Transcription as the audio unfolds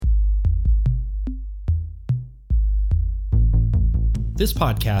This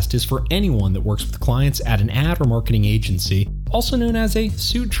podcast is for anyone that works with clients at an ad or marketing agency, also known as a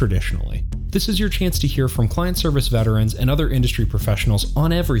suit traditionally. This is your chance to hear from client service veterans and other industry professionals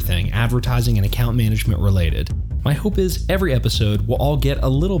on everything advertising and account management related. My hope is every episode will all get a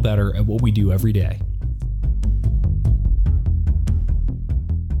little better at what we do every day.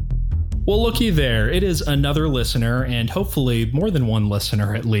 Well, looky there. It is another listener, and hopefully more than one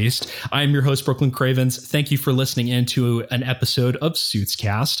listener at least. I'm your host, Brooklyn Cravens. Thank you for listening in to an episode of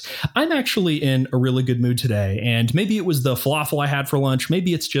Suitscast. I'm actually in a really good mood today, and maybe it was the falafel I had for lunch.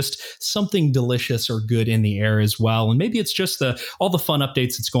 Maybe it's just something delicious or good in the air as well. And maybe it's just all the fun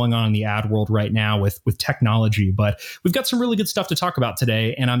updates that's going on in the ad world right now with technology. But we've got some really good stuff to talk about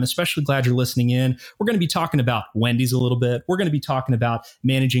today, and I'm especially glad you're listening in. We're going to be talking about Wendy's a little bit. We're going to be talking about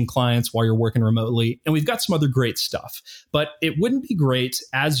managing clients while you're working remotely. And we've got some other great stuff, but it wouldn't be great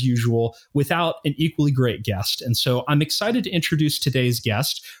as usual without an equally great guest. And so I'm excited to introduce today's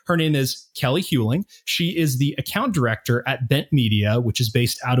guest. Her name is Kelly Huling. She is the account director at Bent Media, which is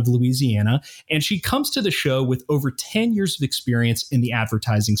based out of Louisiana. And she comes to the show with over 10 years of experience in the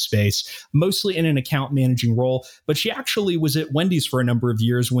advertising space, mostly in an account managing role. But she actually was at Wendy's for a number of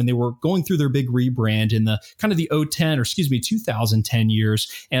years when they were going through their big rebrand in the kind of the 2010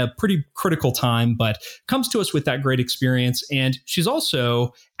 years, a pretty critical time, but comes to us with that great experience. And she's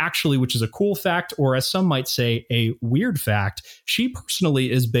also actually, which is a cool fact, or as some might say, a weird fact, she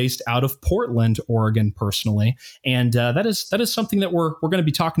personally is based out of Portland, Oregon, personally. And that is something that we're going to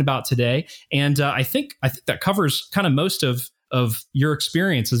be talking about today. And I think that covers kind of most of your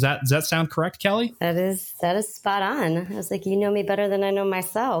experience. Does that sound correct, Kelly? That is spot on. I was like, you know me better than I know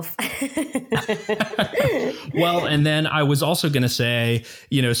myself. Well, and then I was also going to say,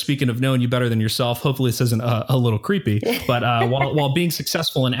 speaking of knowing you better than yourself, hopefully this isn't a little creepy, but while being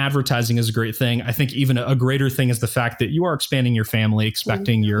successful in advertising is a great thing, I think even a greater thing is the fact that you are expanding your family,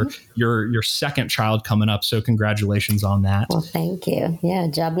 expecting your second child coming up. So congratulations on that. Well, thank you. Yeah.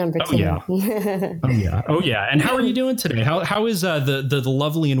 Job number 2. Yeah. Oh yeah. And how are you doing today? How is the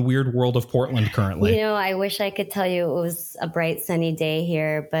lovely and weird world of Portland currently? I wish I could tell you it was a bright sunny day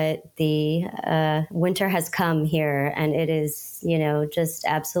here, but the winter has come here and it is, just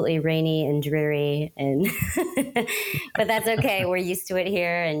absolutely rainy and dreary. And but that's okay. We're used to it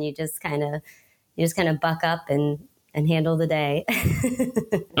here, and you just kind of buck up and handle the day.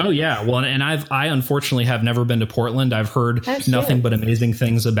 Oh yeah. Well, and I unfortunately have never been to Portland. I've heard nothing but amazing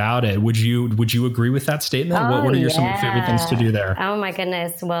things about it. Would you agree with that statement? What are some of your favorite things to do there? Oh my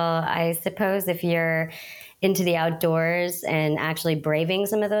goodness. Well, I suppose if you're into the outdoors and actually braving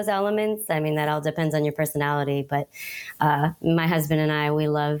some of those elements, I mean, that all depends on your personality. But my husband and I, we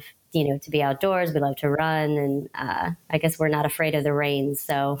love to be outdoors. We love to run, and I guess we're not afraid of the rain.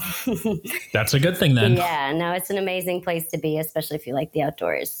 So that's a good thing then. Yeah, no, it's an amazing place to be, especially if you like the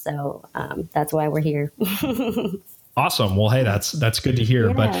outdoors. So that's why we're here. Awesome. Well, hey, that's good to hear.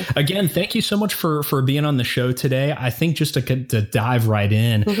 Yeah. But again, thank you so much for being on the show today. I think just to dive right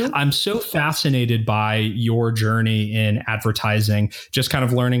in, I'm so fascinated by your journey in advertising, just kind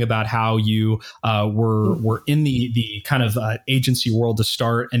of learning about how you were in the kind of agency world to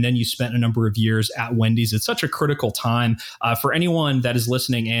start, and then you spent a number of years at Wendy's. It's such a critical time for anyone that is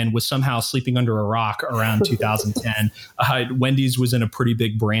listening and was somehow sleeping under a rock around 2010. Wendy's was in a pretty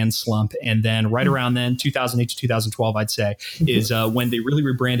big brand slump. And then right around then, 2008 to 2012, I'd say, is when they really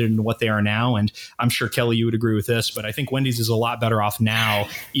rebranded into what they are now. And I'm sure, Kelly, you would agree with this, but I think Wendy's is a lot better off now,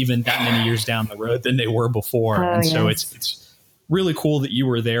 even that many years down the road, than they were before. So it's really cool that you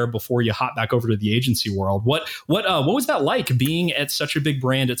were there before you hop back over to the agency world. What was that like, being at such a big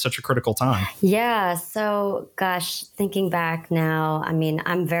brand at such a critical time? Yeah. So, gosh, thinking back now, I mean,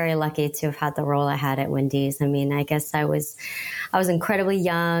 I'm very lucky to have had the role I had at Wendy's. I mean, I guess I was incredibly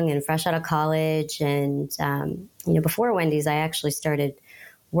young and fresh out of college. And, before Wendy's, I actually started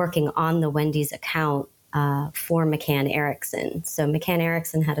working on the Wendy's account for McCann Erickson. So McCann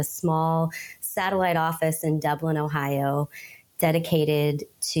Erickson had a small satellite office in Dublin, Ohio, dedicated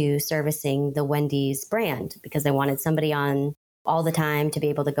to servicing the Wendy's brand, because they wanted somebody on all the time to be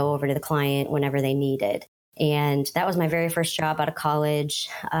able to go over to the client whenever they needed. And that was my very first job out of college.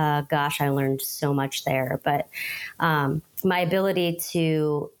 Gosh, I learned so much there. But my ability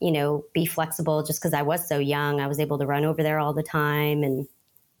to, be flexible, just because I was so young, I was able to run over there all the time and,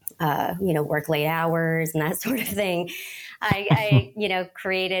 work late hours and that sort of thing. I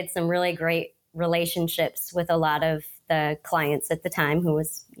created some really great relationships with a lot of the clients at the time, who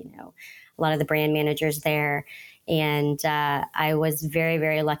was, a lot of the brand managers there. And I was very,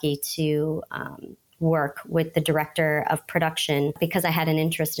 very lucky to work with the director of production because I had an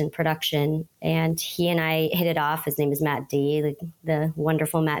interest in production. And he and I hit it off. His name is Matt D, the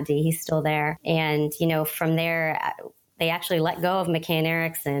wonderful Matt D. He's still there. And, from there, they actually let go of McCann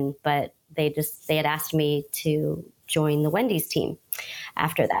Erickson, but they had asked me to join the Wendy's team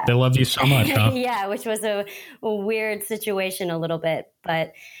after that. They loved you so much, huh? Yeah, which was a weird situation a little bit.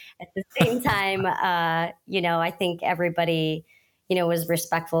 But at the same time, I think everybody, was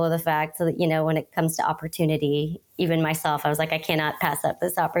respectful of the fact that, when it comes to opportunity, even myself, I was like, I cannot pass up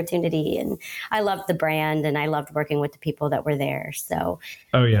this opportunity. And I loved the brand and I loved working with the people that were there. So,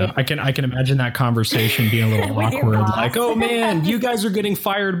 oh yeah, I can imagine that conversation being a little awkward. Like, oh man, you guys are getting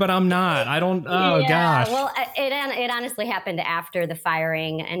fired, but I'm not. I don't. Oh yeah, gosh. Well, it honestly happened after the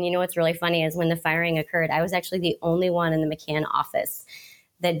firing. And what's really funny is when the firing occurred, I was actually the only one in the McCann office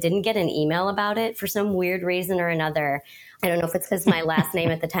that didn't get an email about it for some weird reason or another. I don't know if it's because my last name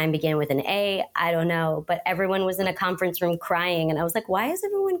at the time began with an A. I don't know. But everyone was in a conference room crying. And I was like, why is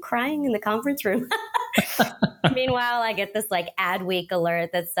everyone crying in the conference room? Meanwhile, I get this Adweek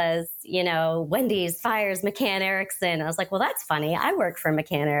alert that says, Wendy's fires McCann Erickson. I was like, well, that's funny. I work for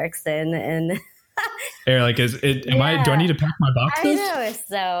McCann Erickson. And you're like, do I need to pack my boxes? I know.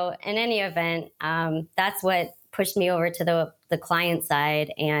 So in any event, that's what pushed me over to the client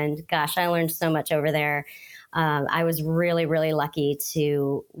side. And gosh, I learned so much over there. I was really, really lucky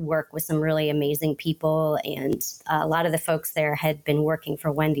to work with some really amazing people. And a lot of the folks there had been working for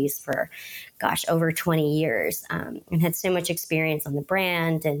Wendy's for, over 20 years and had so much experience on the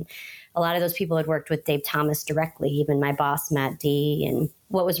brand. And a lot of those people had worked with Dave Thomas directly, even my boss, Matt D. And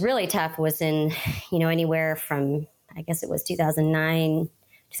what was really tough was in, anywhere from, I guess it was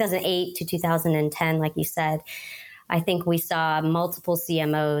 2008 to 2010, like you said, I think we saw multiple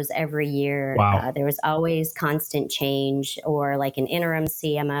CMOs every year. Wow. There was always constant change or an interim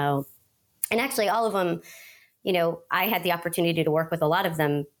CMO. And actually all of them, I had the opportunity to work with a lot of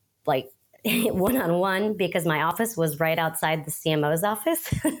them, one-on-one because my office was right outside the CMO's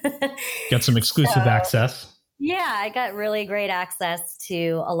office. Got some exclusive access. Yeah, I got really great access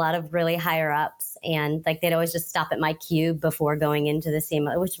to a lot of really higher ups, and they'd always just stop at my cube before going into the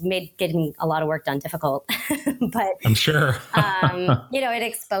CMO, which made getting a lot of work done difficult. But I'm sure, it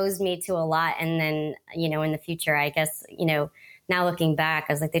exposed me to a lot. And then, in the future, I guess, now looking back,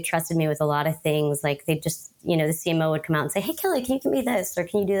 I was like, they trusted me with a lot of things. They just, the CMO would come out and say, hey, Kelly, can you give me this? Or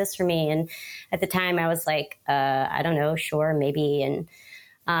can you do this for me? And at the time I was like, I don't know, sure, maybe. And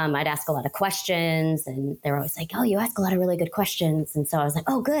I'd ask a lot of questions and they were always like, oh, you ask a lot of really good questions. And so I was like,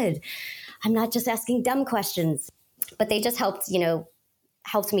 oh, good. I'm not just asking dumb questions. But they just helped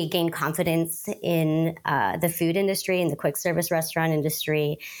me gain confidence in the food industry and the quick service restaurant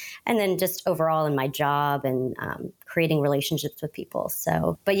industry. And then just overall in my job and creating relationships with people.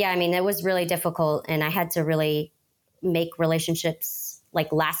 So, but yeah, it was really difficult. And I had to really make relationships,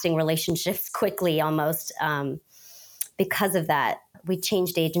 lasting relationships quickly almost because of that. We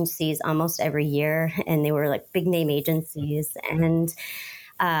changed agencies almost every year and they were big name agencies. And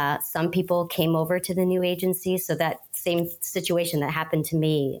some people came over to the new agency. So that same situation that happened to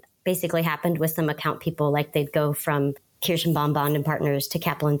me basically happened with some account people. They'd go from Kirschenbaum Bond and Partners to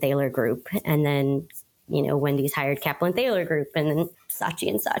Kaplan Thaler Group. And then, Wendy's hired Kaplan Thaler Group and then Saatchi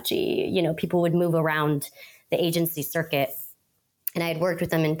and Saatchi, people would move around the agency circuit. And I had worked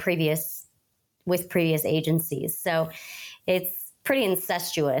with them with previous agencies. So it's pretty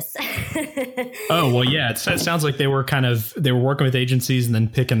incestuous. Oh, well, yeah. It sounds like they were working with agencies and then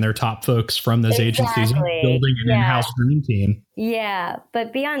picking their top folks from those agencies and building an in-house dream team. Yeah.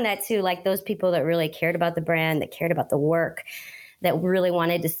 But beyond that too, those people that really cared about the brand, that cared about the work, that really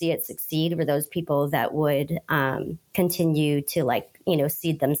wanted to see it succeed were those people that would continue to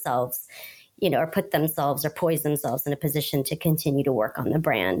seed themselves, or put themselves or poise themselves in a position to continue to work on the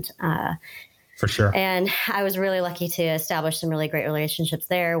brand. For sure. And I was really lucky to establish some really great relationships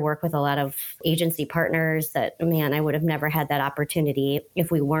there, work with a lot of agency partners that, man, I would have never had that opportunity if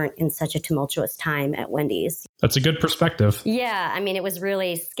we weren't in such a tumultuous time at Wendy's. That's a good perspective. Yeah. It was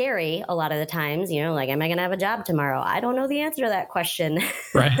really scary a lot of the times, am I going to have a job tomorrow? I don't know the answer to that question.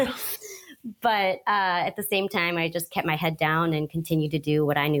 Right. But at the same time, I just kept my head down and continued to do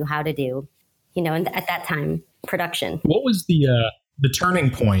what I knew how to do, and at that time, production. What was the turning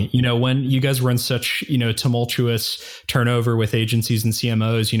point, when you guys were in such, tumultuous turnover with agencies and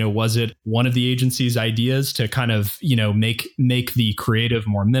CMOs, was it one of the agency's ideas to kind of, make the creative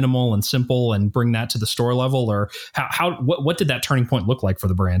more minimal and simple and bring that to the store level? Or what did that turning point look like for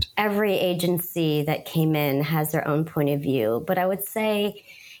the brand? Every agency that came in has their own point of view. But I would say,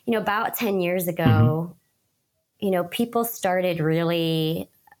 about 10 years ago, people started really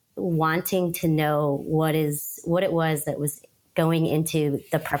wanting to know what it was that was going into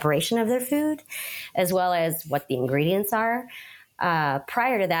the preparation of their food, as well as what the ingredients are.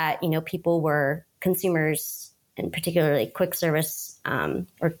 Prior to that, people were consumers, and particularly quick service,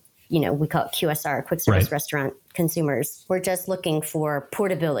 or we call it QSR, quick service restaurant consumers. We're just looking for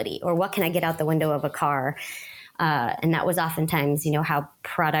portability, or what can I get out the window of a car? And that was oftentimes, how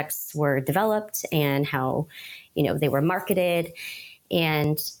products were developed and how, they were marketed.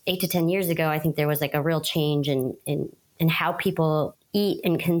 And 8 to 10 years ago, I think there was like a real change in how people eat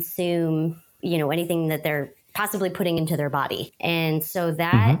and consume, anything that they're possibly putting into their body. And so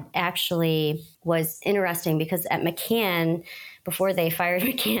that actually was interesting, because at McCann, before they fired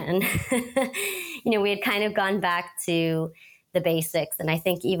McCann, we had kind of gone back to the basics. And I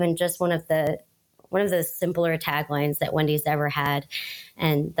think even just one of the simpler taglines that Wendy's ever had,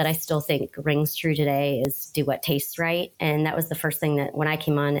 and that I still think rings true today, is do what tastes right. And that was the first thing that when I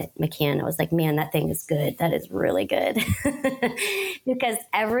came on at McCann, I was like, man, that thing is good. That is really good. Because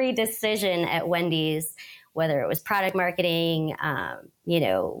every decision at Wendy's, whether it was product marketing,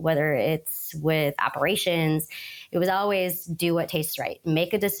 whether it's with operations, it was always do what tastes right.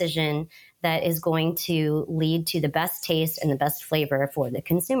 Make a decision that is going to lead to the best taste and the best flavor for the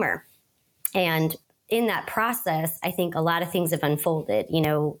consumer. And in that process, I think a lot of things have unfolded,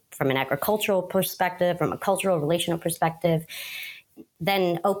 from an agricultural perspective, from a cultural, relational perspective,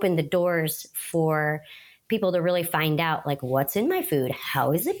 then opened the doors for people to really find out, like, what's in my food?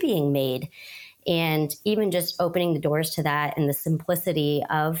 How is it being made? And even just opening the doors to that and the simplicity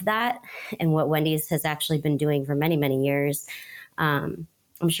of that, and what Wendy's has actually been doing for many, many years. I'm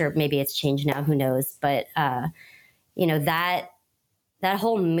sure maybe it's changed now, who knows? But, that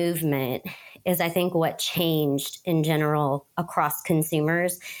whole movement is, I think, what changed in general across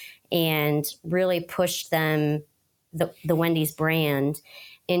consumers and really pushed them, the Wendy's brand,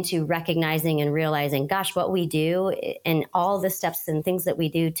 into recognizing and realizing, gosh, what we do and all the steps and things that we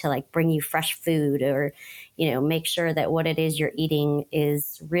do to like bring you fresh food, or, make sure that what it is you're eating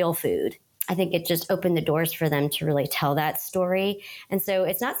is real food. I think it just opened the doors for them to really tell that story. And so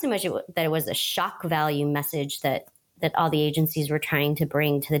it's not so much that it was a shock value message that all the agencies were trying to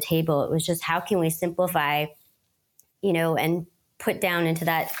bring to the table. It was just, how can we simplify, and put down into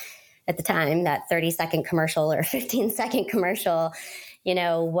that, at the time, that 30-second commercial or 15-second commercial,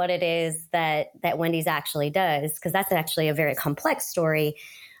 what it is that Wendy's actually does. Because that's actually a very complex story.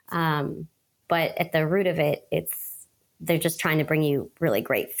 But at the root of it, they're just trying to bring you really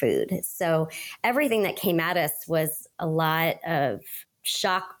great food. So everything that came at us was a lot of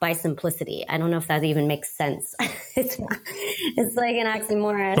shock by simplicity. I don't know if that even makes sense. It's like an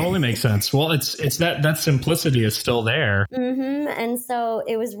oxymoron. Totally makes sense. Well, it's that simplicity is still there. Mm-hmm. And so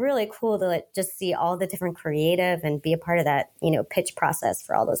it was really cool to just see all the different creative and be a part of that, pitch process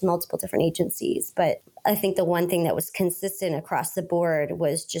for all those multiple different agencies. But I think the one thing that was consistent across the board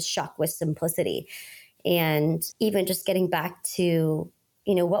was just shock with simplicity. And even just getting back to,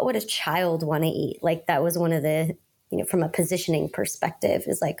 what would a child want to eat? Like, that was one of the, from a positioning perspective,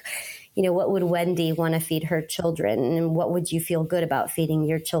 is like, what would Wendy want to feed her children? And what would you feel good about feeding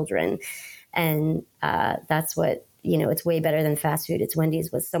your children? And that's what, it's way better than fast food. It's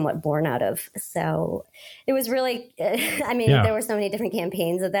Wendy's was somewhat born out of. So it was really, There were so many different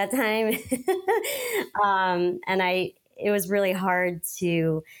campaigns at that time. It was really hard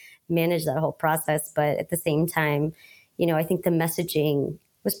to manage that whole process. But at the same time, I think the messaging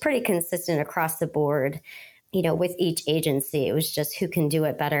was pretty consistent across the board. With each agency, it was just who can do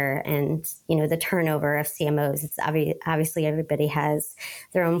it better. And, the turnover of CMOs, it's obviously everybody has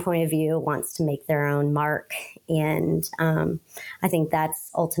their own point of view, wants to make their own mark. And I think that's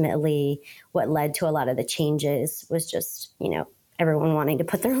ultimately what led to a lot of the changes, was just, everyone wanting to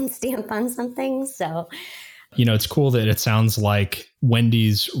put their own stamp on something. So, it's cool that it sounds like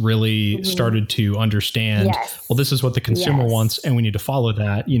Wendy's really started to understand, well, this is what the consumer wants, and we need to follow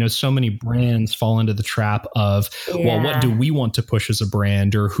that. So many brands fall into the trap of, well, what do we want to push as a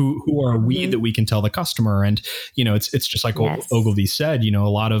brand, or who are we that we can tell the customer? And, it's just like Ogilvy said, a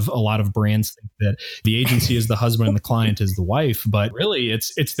lot of brands think that the agency is the husband and the client is the wife, but really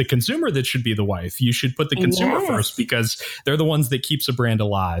it's the consumer that should be the wife. You should put the consumer first, because they're the ones that keeps a brand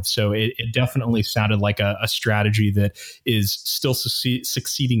alive. So it definitely sounded like a strategy that is still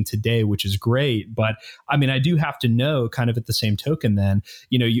succeeding today, which is great. But I do have to know, kind of at the same token, then,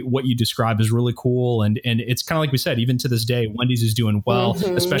 what you describe is really cool. And it's kind of like we said, even to this day, Wendy's is doing well,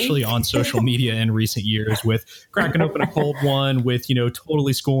 especially on social media in recent years, with cracking open a cold one, with,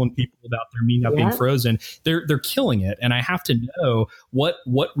 totally schooling people about their meat not being frozen. They're killing it. And I have to know what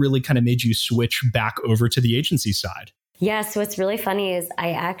really kind of made you switch back over to the agency side. Yeah. So what's really funny is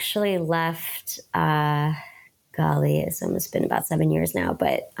I actually left, golly, it's almost been about 7 years now,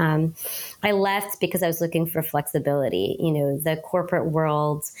 but I left because I was looking for flexibility. The corporate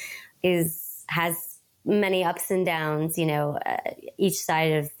world has many ups and downs, each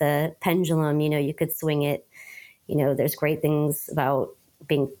side of the pendulum, you could swing it. There's great things about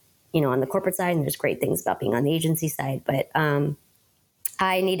being, on the corporate side, and there's great things about being on the agency side. But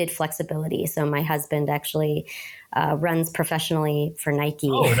I needed flexibility. So my husband actually runs professionally for Nike.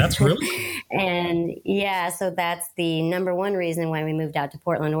 Oh, that's really cool. And yeah, so that's the number one reason why we moved out to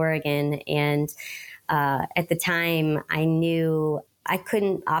Portland, Oregon. And at the time, I knew I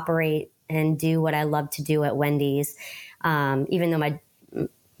couldn't operate and do what I loved to do at Wendy's, even though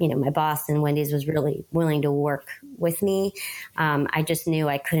my boss in Wendy's was really willing to work with me. I just knew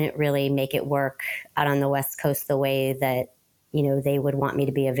I couldn't really make it work out on the West Coast the way that they would want me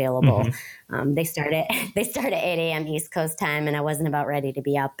to be available. Mm-hmm. They start at 8 a.m. East Coast time, and I wasn't about ready to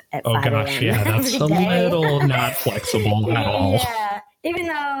be up at 5 a.m. Oh gosh, yeah, that's a little not flexible at all. Yeah,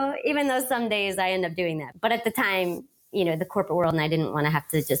 even though some days I end up doing that, but at the time, the corporate world, and I didn't want to have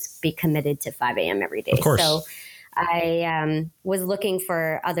to just be committed to 5 a.m. every day. Of course. So I was looking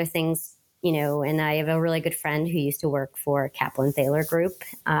for other things. And I have a really good friend who used to work for Kaplan Thaler Group.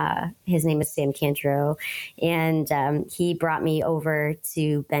 His name is Sam Cantro. And he brought me over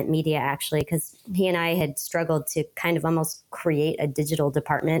to Bent Media, actually, because he and I had struggled to kind of almost create a digital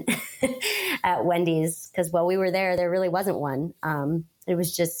department at Wendy's. Because while we were there really wasn't one. It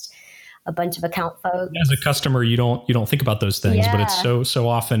was just a bunch of account folks. As a customer, you don't think about those things, but it so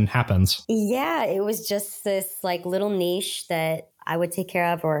often happens. Yeah, it was just this like little niche that I would take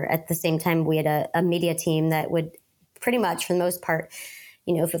care of, or at the same time, we had a media team that would pretty much, for the most part,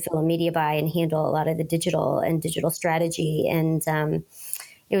 fulfill a media buy and handle a lot of the digital strategy. And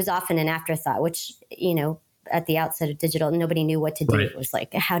it was often an afterthought, which, at the outset of digital, nobody knew what to do. Right. It was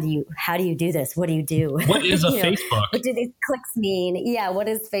like, how do you do this? What do you do? What is a Facebook? What do these clicks mean? Yeah. What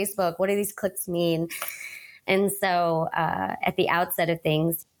is Facebook? What do these clicks mean? And so at the outset of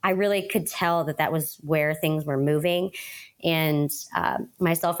things, I really could tell that was where things were moving. And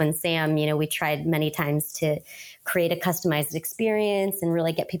myself and Sam, we tried many times to create a customized experience and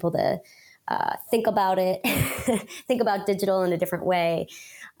really get people to think about it, think about digital in a different way.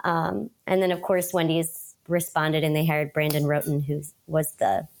 And then, of course, Wendy's responded and they hired Brandon Roten, who was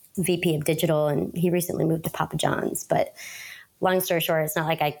the VP of digital, and he recently moved to Papa John's. But long story short, it's not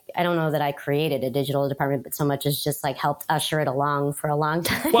like I don't know that I created a digital department, but so much as just like helped usher it along for a long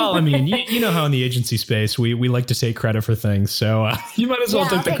time. Well, I mean, you know how in the agency space, we like to take credit for things. So you might as well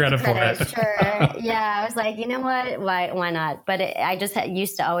take the credit for it. Sure. Yeah. I was like, you know what? Why not? But I just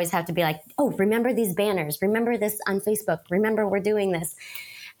used to always have to be like, oh, remember these banners. Remember this on Facebook. Remember we're doing this.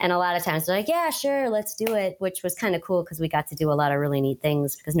 And a lot of times they're like, yeah, sure, let's do it, which was kind of cool because we got to do a lot of really neat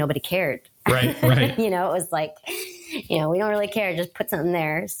things because nobody cared. Right. It was like, we don't really care, just put something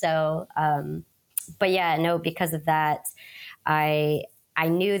there. So, but yeah, no, because of that, I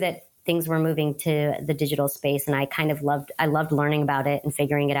knew that things were moving to the digital space, and I loved learning about it and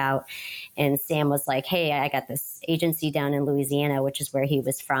figuring it out. And Sam was like, hey, I got this agency down in Louisiana, which is where he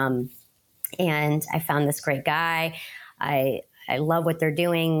was from. And I found this great guy. I love what they're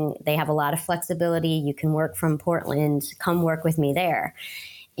doing. They have a lot of flexibility. You can work from Portland. Come work with me there.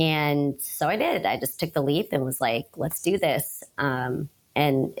 And so I did. I just took the leap and was like, let's do this. And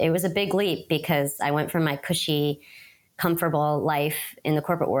it was a big leap because I went from my cushy, comfortable life in the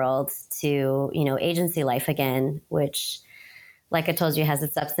corporate world to, agency life again, which, like I told you, has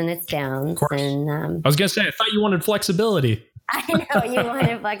its ups and its downs. Of course. And I was going to say, I thought you wanted flexibility. I know you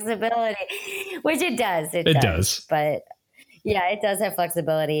wanted flexibility, which it does. It does. But yeah, it does have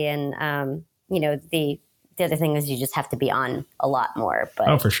flexibility. And, the other thing is you just have to be on a lot more. But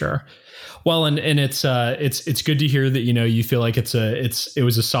oh, for sure. Well, and it's good to hear that, you feel like it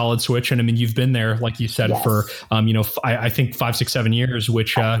was a solid switch. And I mean, you've been there, like you said, yes. for, I think 5, 6, 7 years,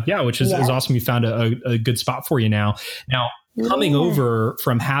 which is awesome. You found a good spot for you now. Now, coming over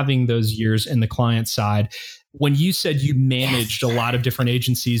from having those years in the client side, when you said you managed a lot of different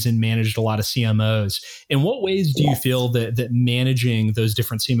agencies and managed a lot of CMOs, in what ways do you feel that managing those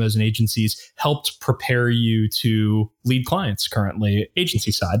different CMOs and agencies helped prepare you to lead clients currently,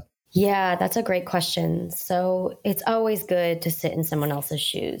 agency side? Yeah, that's a great question. So it's always good to sit in someone else's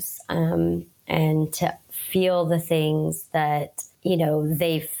shoes and to feel the things that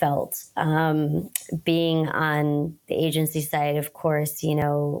they felt. Being on the agency side, of course,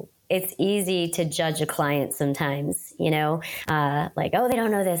 it's easy to judge a client sometimes, like, oh, they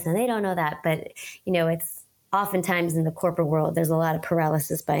don't know this and they don't know that. But, oftentimes in the corporate world, there's a lot of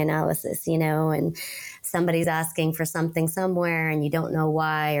paralysis by analysis, and somebody's asking for something somewhere and you don't know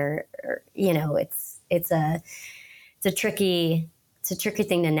why, or it's a tricky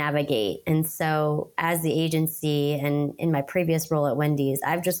thing to navigate. And so as the agency and in my previous role at Wendy's,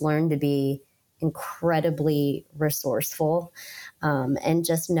 I've just learned to be incredibly resourceful, and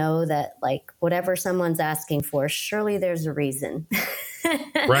just know that like whatever someone's asking for, surely there's a reason.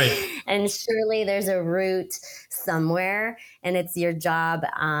 Right. And surely there's a route somewhere, and it's your job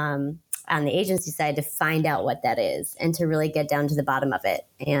on the agency side to find out what that is and to really get down to the bottom of it.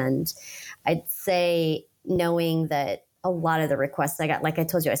 And I'd say knowing that a lot of the requests I got, like I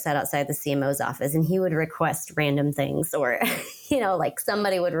told you, I sat outside the CMO's office and he would request random things, or, like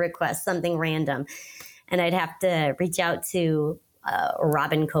somebody would request something random, and I'd have to reach out to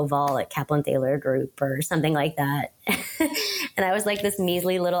Robin Koval at Kaplan Thaler Group or something like that. And I was like this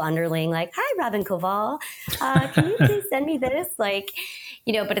measly little underling, like, hi, Robin Koval, can you please send me this? Like,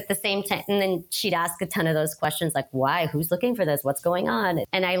 but at the same time, and then she'd ask a ton of those questions like, why, who's looking for this? What's going on?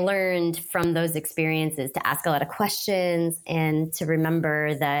 And I learned from those experiences to ask a lot of questions and to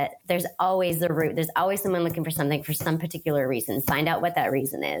remember that there's always the root. There's always someone looking for something for some particular reason. Find out what that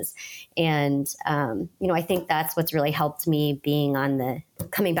reason is. And, I think that's what's really helped me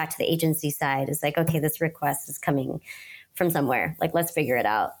coming back to the agency side is like, okay, this request is coming from somewhere. Like, let's figure it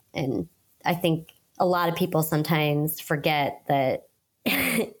out. And I think a lot of people sometimes forget that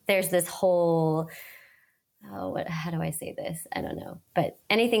there's this whole, how do I say this? I don't know. But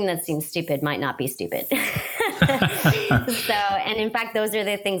anything that seems stupid might not be stupid. And in fact, those are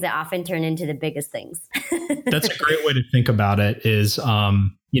the things that often turn into the biggest things. That's a great way to think about it is,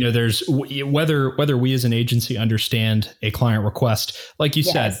 there's whether we as an agency understand a client request, like you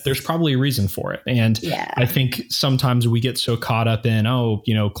said, there's probably a reason for it. And I think sometimes we get so caught up in,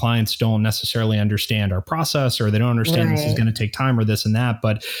 clients don't necessarily understand our process, or they don't understand this is going to take time, or this and that.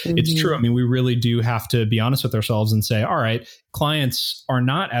 But it's true. I mean, we really do have to be honest with ourselves and say, all right, clients are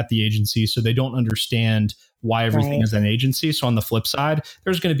not at the agency, so they don't understand why everything is an agency. So on the flip side,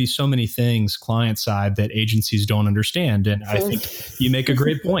 there's going to be so many things client side that agencies don't understand. And I think you make a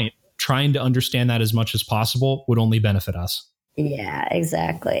great point. Trying to understand that as much as possible would only benefit us. Yeah,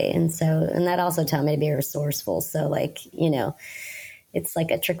 exactly. And that also taught me to be resourceful. So it's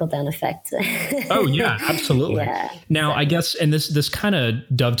like a trickle down effect. Oh yeah, absolutely. Now I guess, and this kind of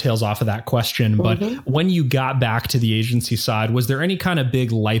dovetails off of that question, but when you got back to the agency side, was there any kind of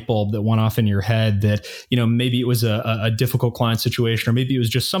big light bulb that went off in your head that, maybe it was a difficult client situation, or maybe it was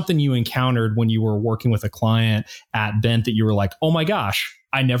just something you encountered when you were working with a client at Bent that you were like, oh my gosh,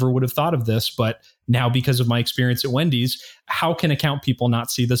 I never would have thought of this, but now because of my experience at Wendy's, how can account people not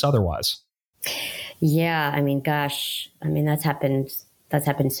see this otherwise? Yeah. That's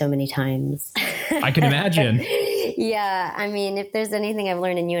happened so many times. I can imagine. Yeah. If there's anything I've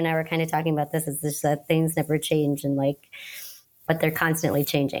learned, and you and I were kind of talking about this, is just that things never change, and but they're constantly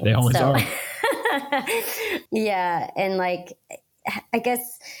changing. They always are. Yeah. And I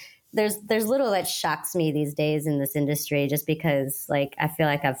guess there's little that shocks me these days in this industry, just because I feel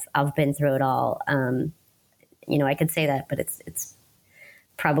like I've been through it all. I could say that, but it's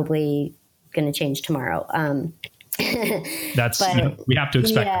probably going to change tomorrow. That's we have to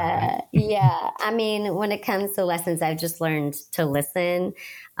expect. Yeah. When it comes to lessons, I've just learned to listen.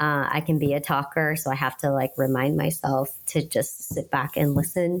 I can be a talker, so I have to remind myself to just sit back and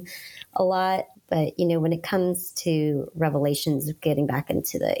listen a lot. But when it comes to revelations of getting back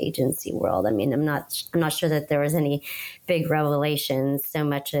into the agency world, I'm not sure that there was any big revelations so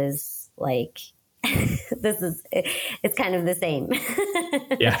much as it's kind of the same.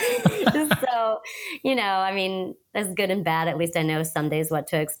 Yeah. So, as good and bad, at least I know some days what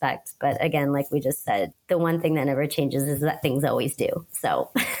to expect. But again, like we just said, the one thing that never changes is that things always do. So.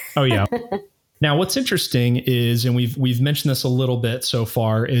 Oh, yeah. Now, what's interesting is, and we've mentioned this a little bit so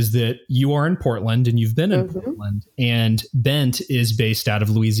far, is that you are in Portland and you've been in Portland, and Bent is based out of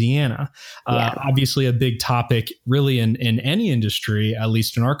Louisiana. Obviously, a big topic really in any industry, at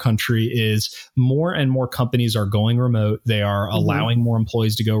least in our country, is more and more companies are going remote. They are allowing more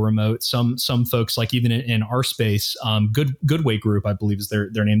employees to go remote. Some folks, like even in our space, Goodway Group, I believe is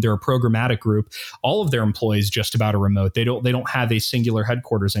their name. They're a programmatic group. All of their employees just about are remote. They don't have a singular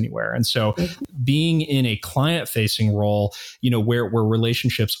headquarters anywhere, and so. Being in a client-facing role, where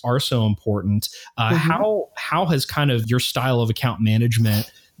relationships are so important, how has kind of your style of account management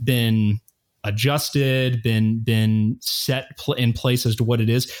been adjusted, been set in place as to what it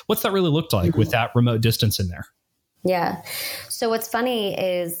is? What's that really looked like with that remote distance in there? Yeah. So what's funny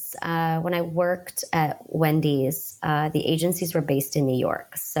is when I worked at Wendy's, the agencies were based in New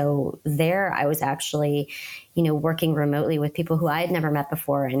York. So there I was actually, working remotely with people who I had never met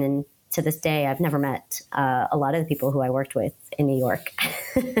before. And then to this day, I've never met a lot of the people who I worked with in New York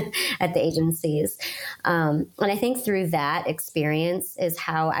at the agencies. And I think through that experience is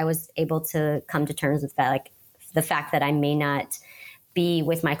how I was able to come to terms with that, like the fact that I may not be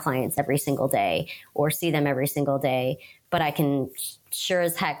with my clients every single day or see them every single day, but I can sure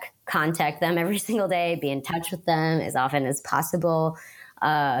as heck contact them every single day, be in touch with them as often as possible.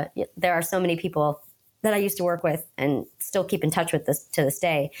 There are so many people that I used to work with and still keep in touch with this to this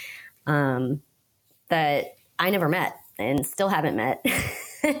day, that I never met and still haven't met.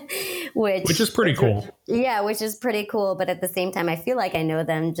 Which is pretty cool. Yeah, which is pretty cool. But at the same time, I feel like I know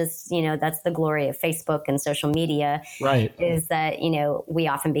them. Just, that's the glory of Facebook and social media. Right. Is that, we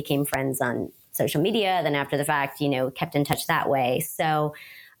often became friends on social media. Then after the fact, kept in touch that way. So,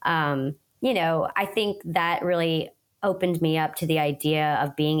 I think that really opened me up to the idea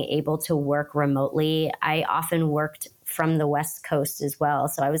of being able to work remotely. I often worked from the West Coast as well.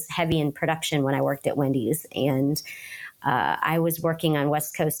 So I was heavy in production when I worked at Wendy's, and I was working on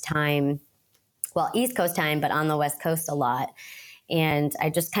West Coast time, East Coast time, but on the West Coast a lot. And I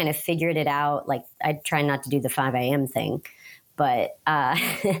just kind of figured it out. Like, I try not to do the 5 a.m. thing, but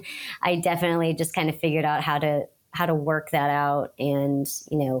I definitely just kind of figured out how to work that out. And,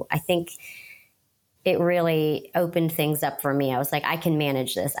 I think it really opened things up for me. I was like, I can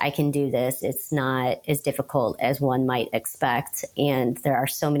manage this. I can do this. It's not as difficult as one might expect. And there are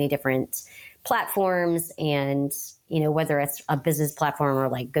so many different platforms, and whether it's a business platform or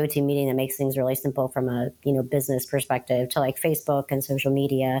like GoToMeeting that makes things really simple from a business perspective, to like Facebook and social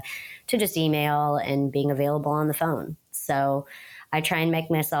media, to just email and being available on the phone. So I try and make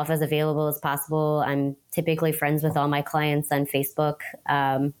myself as available as possible. I'm typically friends with all my clients on Facebook.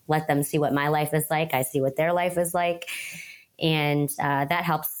 Let them see what my life is like. I see what their life is like, and that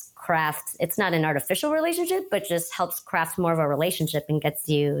helps craft. It's not an artificial relationship, but just helps craft more of a relationship and gets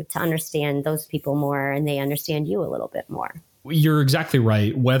you to understand those people more, and they understand you a little bit more. You're exactly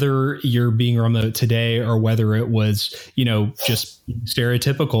right. Whether you're being remote today or whether it was, just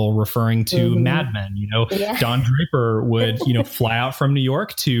stereotypical referring to Mad Men, Don Draper would, fly out from New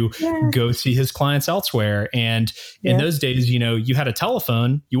York to go see his clients elsewhere. And in those days, you had a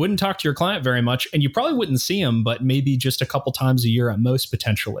telephone, you wouldn't talk to your client very much, and you probably wouldn't see him, but maybe just a couple times a year at most,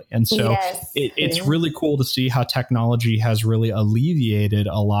 potentially. And so it's really cool to see how technology has really alleviated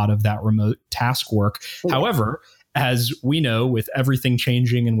a lot of that remote task work. However, as we know, with everything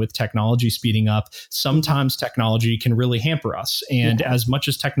changing and with technology speeding up, sometimes technology can really hamper us. And as much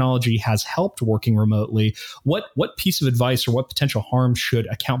as technology has helped working remotely, what piece of advice or what potential harm should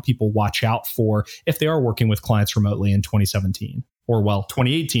account people watch out for if they are working with clients remotely in 2017 or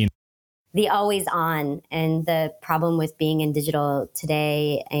 2018? The always on. And the problem with being in digital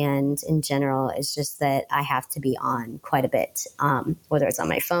today and in general is just that I have to be on quite a bit, whether it's on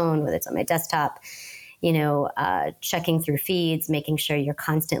my phone, whether it's on my desktop. Checking through feeds, making sure you're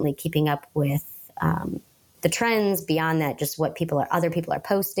constantly keeping up with the trends. Beyond that, just what other people are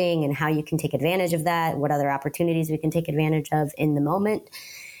posting and how you can take advantage of that, what other opportunities we can take advantage of in the moment.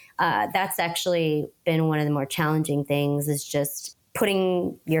 That's actually been one of the more challenging things, is just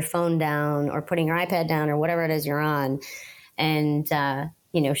putting your phone down or putting your iPad down or whatever it is you're on, and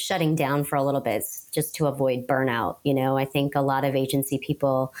shutting down for a little bit just to avoid burnout. I think a lot of agency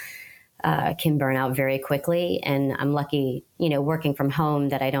people can burn out very quickly. And I'm lucky, working from home,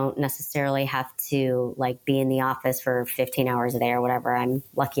 that I don't necessarily have to be in the office for 15 hours a day or whatever. I'm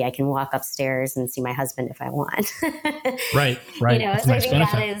lucky I can walk upstairs and see my husband if I want. Right. So I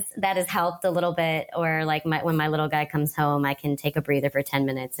think that has helped a little bit. Or when my little guy comes home, I can take a breather for 10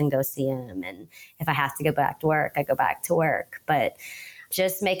 minutes and go see him. And if I have to go back to work, I go back to work. But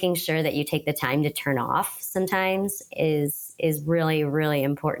just making sure that you take the time to turn off sometimes is really, really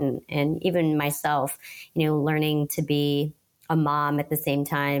important. And even myself, learning to be a mom at the same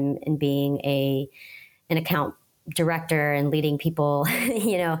time and being an account director and leading people,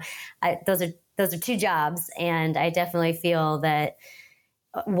 those are two jobs. And I definitely feel that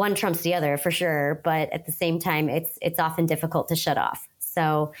one trumps the other for sure. But at the same time, it's often difficult to shut off.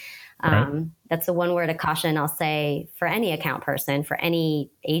 So that's the one word of caution I'll say for any account person, for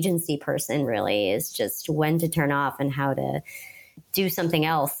any agency person, really, is just when to turn off and how to do something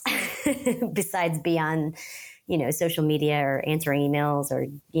else besides be on, social media or answering emails or,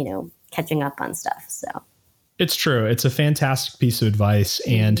 catching up on stuff. So. It's true. It's a fantastic piece of advice.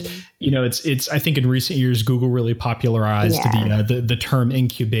 And, it's, I think in recent years, Google really popularized the term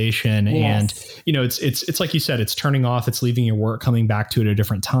incubation. Yes. And, it's like you said, it's turning off, it's leaving your work, coming back to it at a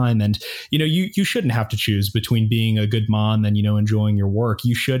different time. And, you shouldn't have to choose between being a good mom and, enjoying your work.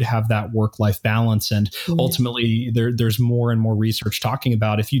 You should have that work-life balance. And ultimately there's more and more research talking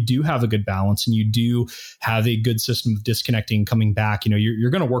about if you do have a good balance and you do have a good system of disconnecting, coming back,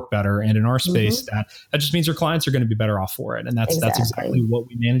 you're going to work better. And in our space, that just means your clients are going to be better off for it. And that's exactly what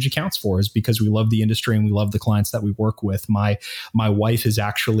we manage accounts for, is because we love the industry and we love the clients that we work with. My wife is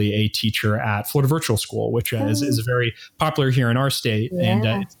actually a teacher at Florida Virtual School, which is very popular here in our state. Yeah.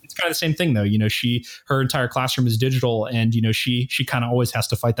 And it's kind of the same thing though. Her entire classroom is digital, and, she kind of always has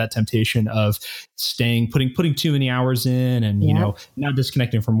to fight that temptation of putting too many hours in and, not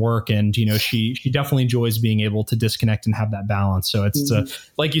disconnecting from work. And, she definitely enjoys being able to disconnect and have that balance. So it's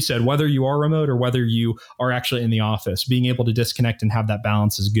like you said, whether you are remote or whether you are actually in the office, being able to disconnect and have that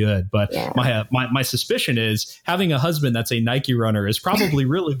balance is good. But my suspicion is having a husband that's a Nike runner is probably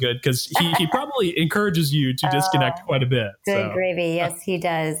really good, because he probably encourages you to disconnect quite a bit. Good gravy. Yes, he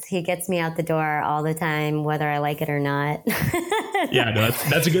does. He gets me out the door all the time, whether I like it or not. Yeah, no,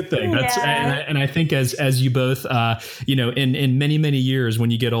 that's a good thing. And I think as you both, in many, many years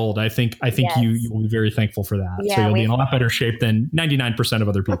when you get old, I think you will be very thankful for that. Yeah, so you'll be in a lot better shape than 99% of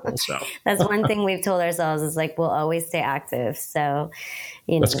other people. So that's one thing we've told ourselves, is like, we'll always stay active. So,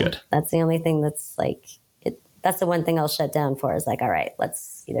 that's good. That's the only thing that's like, that's the one thing I'll shut down for, is like, all right,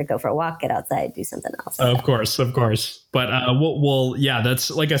 let's either go for a walk, get outside, do something else. Of course. But that's,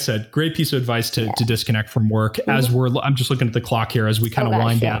 like I said, great piece of advice to disconnect from work. As I'm just looking at the clock here as we kind of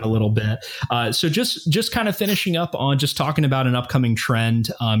wind down a little bit. So just kind of finishing up on just talking about an upcoming trend.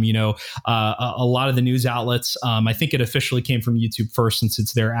 A lot of the news outlets, I think it officially came from YouTube first, since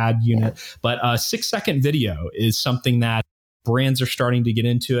it's their ad unit, but 6-second video is something that brands are starting to get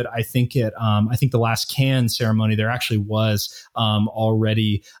into it. I think the last Cannes ceremony, there actually was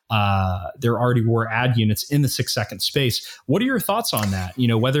already were ad units in the 6-second space. What are your thoughts on that?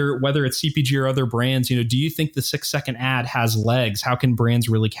 Whether it's CPG or other brands, do you think the 6-second ad has legs? How can brands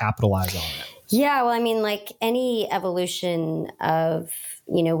really capitalize on it? Yeah, well, I mean, like any evolution of,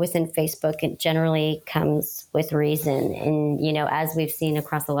 within Facebook, it generally comes with reason. And, as we've seen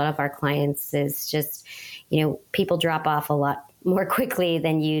across a lot of our clients, is just, people drop off a lot more quickly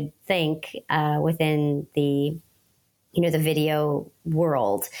than you'd think within the video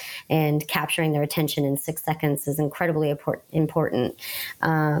world, and capturing their attention in 6 seconds is incredibly important.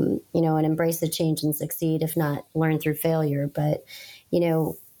 And embrace the change and succeed, if not learn through failure. But,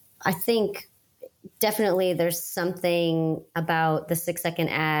 I think definitely there's something about the 6-second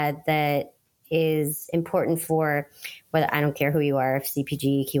ad that is important for, whether, I don't care who you are, if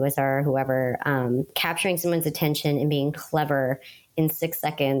CPG, QSR, whoever, capturing someone's attention and being clever in 6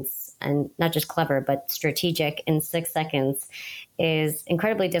 seconds, and not just clever, but strategic in 6 seconds, is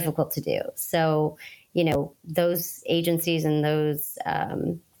incredibly difficult to do. So, those agencies and those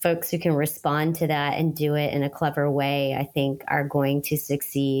folks who can respond to that and do it in a clever way, I think, are going to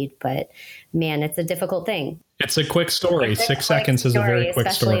succeed. But man, it's a difficult thing. It's a quick story. 6 seconds is a very quick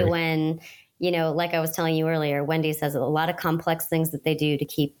story. Especially when, like I was telling you earlier, Wendy's has a lot of complex things that they do to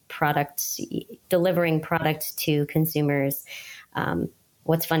keep delivering product to consumers.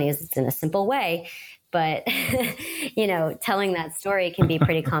 What's funny is it's in a simple way, but, telling that story can be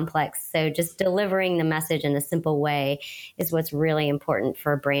pretty complex. So just delivering the message in a simple way is what's really important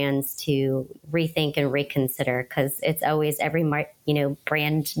for brands to rethink and reconsider, because it's always every,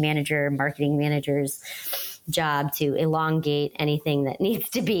 brand manager, marketing manager's job to elongate anything that needs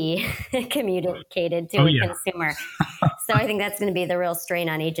to be communicated to a consumer. So I think that's going to be the real strain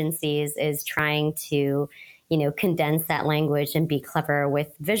on agencies, is trying to condense that language and be clever with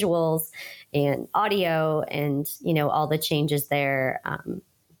visuals and audio and, all the changes there.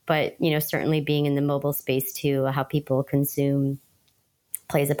 But, certainly being in the mobile space too, how people consume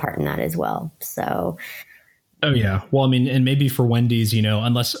plays a part in that as well. So. Oh yeah. Well, I mean, and maybe for Wendy's,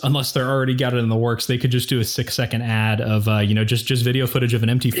 unless they're already got it in the works, they could just do a 6-second ad of, just video footage of an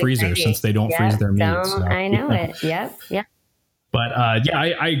empty freezer, since they don't freeze their meat. So. I know it. Yep. But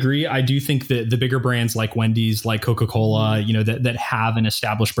I agree. I do think that the bigger brands like Wendy's, like Coca-Cola, that have an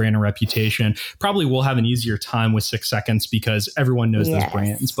established brand and reputation probably will have an easier time with 6 seconds, because everyone knows those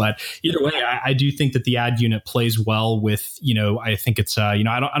brands. But either way, I do think that the ad unit plays well with, I think it's, I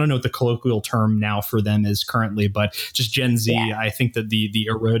don't know what the colloquial term now for them is currently, but just Gen Z. Yeah. I think that the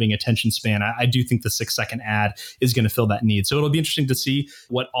eroding attention span, I do think the 6-second ad is going to fill that need. So it'll be interesting to see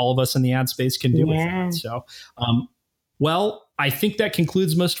what all of us in the ad space can do with it. So, Well, I think that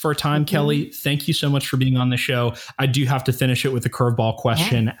concludes most of our time, Kelly. Thank you so much for being on the show. I do have to finish it with a curveball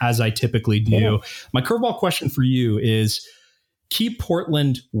question, as I typically do. Yeah. My curveball question for you is, keep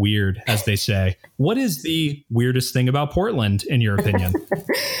Portland weird, as they say. What is the weirdest thing about Portland, in your opinion?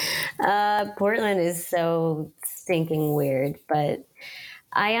 Portland is so stinking weird, but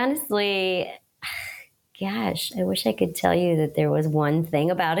I honestly, gosh, I wish I could tell you that there was one thing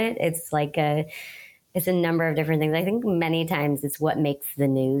about it. It's a number of different things. I think many times it's what makes the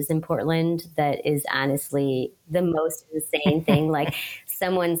news in Portland that is honestly the most insane thing. Like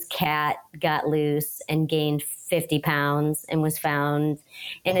someone's cat got loose and gained 50 pounds and was found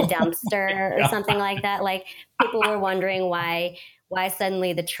in a dumpster or something like that. Like people were wondering why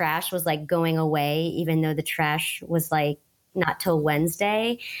suddenly the trash was like going away, even though the trash was like not till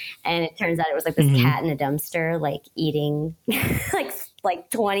Wednesday. And it turns out it was like this cat in a dumpster, like eating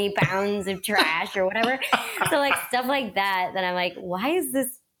like 20 pounds of trash or whatever. So like stuff like that I'm like, why is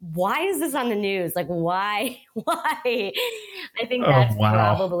this on the news? Like, why? I think that's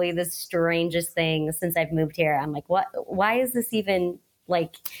probably the strangest thing since I've moved here. I'm like, why is this even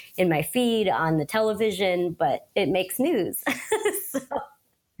like in my feed on the television, but it makes news. So.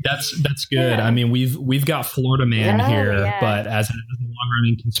 That's good. Yeah. I mean, we've got Florida Man here, but as a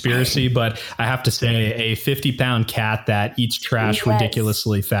long-running conspiracy. But I have to say, a 50-pound cat that eats trash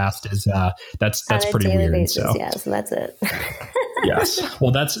ridiculously fast is that's pretty weird. Basis, so that's it. Yes.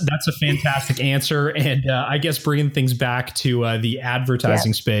 Well, that's a fantastic answer. And I guess bringing things back to the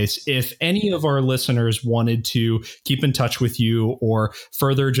advertising space, if any of our listeners wanted to keep in touch with you or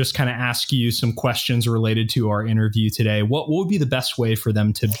further just kind of ask you some questions related to our interview today, what would be the best way for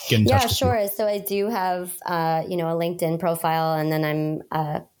them to get in touch with you? Yeah, sure. So I do have, a LinkedIn profile, and then I'm,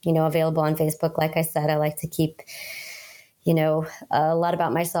 available on Facebook. Like I said, I like to keep a lot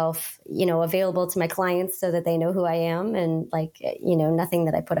about myself, available to my clients so that they know who I am. And nothing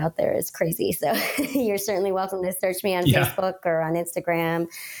that I put out there is crazy. So you're certainly welcome to search me on Facebook or on Instagram.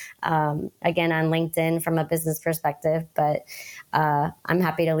 Again, on LinkedIn from a business perspective, but I'm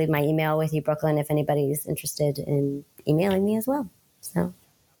happy to leave my email with you, Brooklyn, if anybody's interested in emailing me as well. So.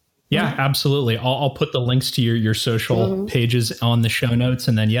 Yeah, absolutely. I'll put the links to your social pages on the show notes.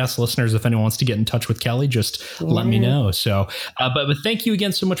 And then, yes, listeners, if anyone wants to get in touch with Kelly, just let me know. So, but thank you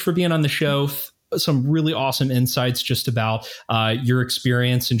again so much for being on the show. Some really awesome insights just about your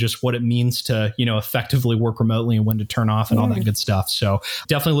experience and just what it means to, effectively work remotely and when to turn off and all that good stuff. So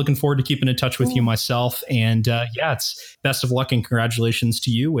definitely looking forward to keeping in touch with you myself. And it's best of luck and congratulations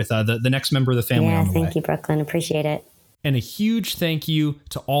to you with the next member of the family. Yeah, thank you, Brooklyn. Appreciate it. And a huge thank you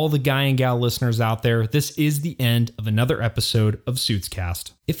to all the guy and gal listeners out there. This is the end of another episode of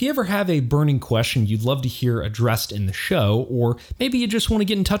Suitscast. If you ever have a burning question you'd love to hear addressed in the show, or maybe you just want to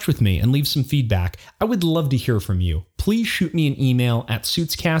get in touch with me and leave some feedback, I would love to hear from you. Please shoot me an email at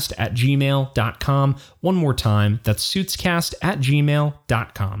suitscast@gmail.com. One more time, that's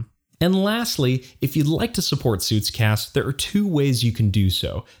suitscast@gmail.com. And lastly, if you'd like to support Suitscast, there are two ways you can do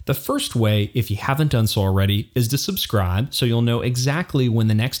so. The first way, if you haven't done so already, is to subscribe so you'll know exactly when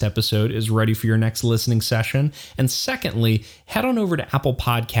the next episode is ready for your next listening session. And secondly, head on over to Apple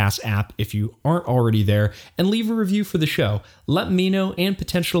Podcasts app if you aren't already there and leave a review for the show. Let me know and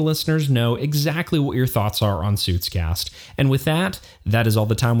potential listeners know exactly what your thoughts are on Suitscast. And with that is all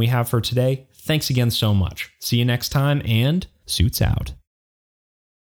the time we have for today. Thanks again so much. See you next time, and Suits out.